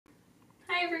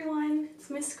Hi everyone, it's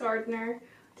Miss Gardner.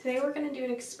 Today we're going to do an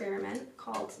experiment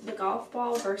called the golf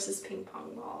ball versus ping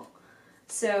pong ball.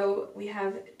 So we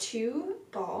have two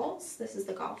balls. This is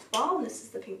the golf ball and this is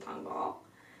the ping pong ball.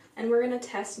 And we're going to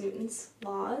test Newton's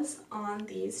laws on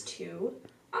these two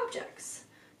objects.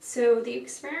 So the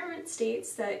experiment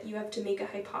states that you have to make a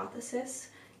hypothesis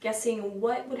guessing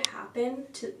what would happen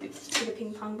to the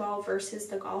ping pong ball versus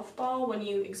the golf ball when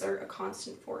you exert a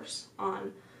constant force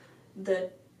on the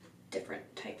different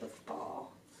type of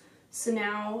ball. So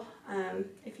now,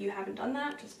 if you haven't done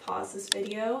that, just pause this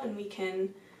video and we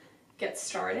can get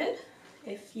started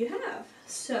if you have.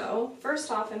 So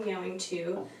first off, I'm going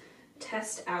to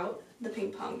test out the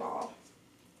ping pong ball.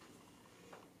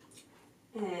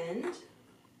 And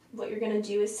what you're going to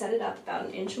do is set it up about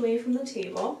an inch away from the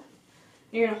table.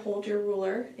 You're going to hold your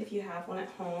ruler if you have one at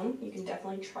home. You can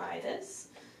definitely try this.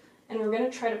 And we're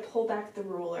going to try to pull back the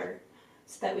ruler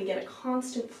so that we get a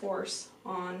constant force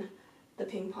on the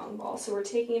ping pong ball. So we're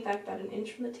taking it back about an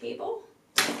inch from the table.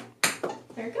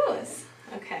 There it goes.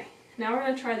 Okay, now we're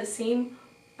going to try the same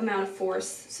amount of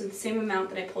force, so the same amount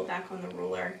that I pulled back on the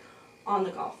ruler on the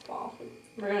golf ball.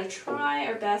 We're going to try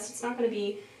our best. It's not going to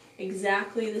be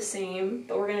exactly the same,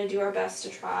 but we're going to do our best to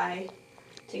try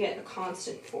to get a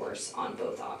constant force on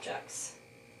both objects.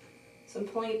 So I'm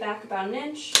pulling it back about an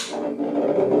inch,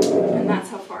 and that's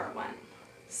how far it went.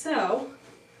 So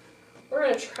what we're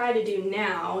going to try to do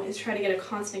now is try to get a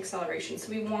constant acceleration.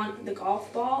 So we want the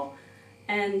golf ball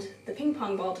and the ping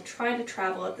pong ball to try to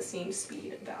travel at the same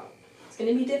speed about. It's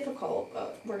going to be difficult,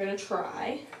 but we're going to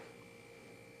try.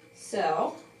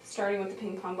 So starting with the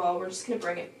ping pong ball, we're just going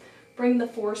to bring the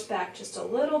force back just a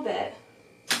little bit.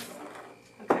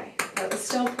 Okay, that was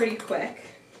still pretty quick,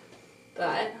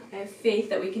 but I have faith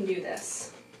that we can do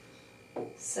this.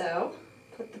 So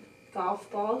put the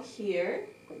golf ball here.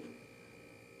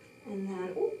 And then,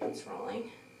 oh, it's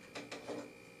rolling.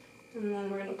 And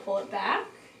then we're going to pull it back.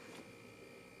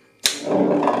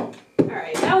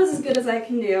 Alright, that was as good as I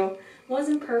can do.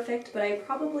 Wasn't perfect, but I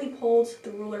probably pulled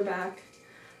the ruler back,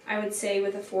 I would say,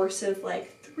 with a force of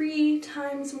like 3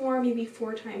 times more, maybe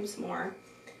 4 times more.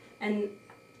 And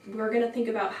we're going to think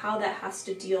about how that has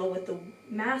to deal with the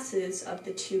masses of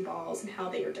the two balls and how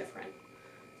they are different.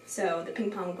 So the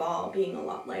ping pong ball being a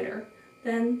lot lighter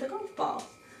than the golf ball.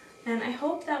 And I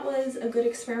hope that was a good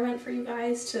experiment for you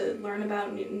guys to learn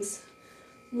about Newton's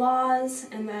laws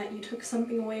and that you took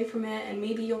something away from it and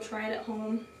maybe you'll try it at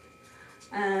home.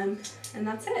 And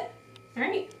that's it. All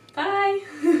right,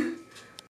 bye.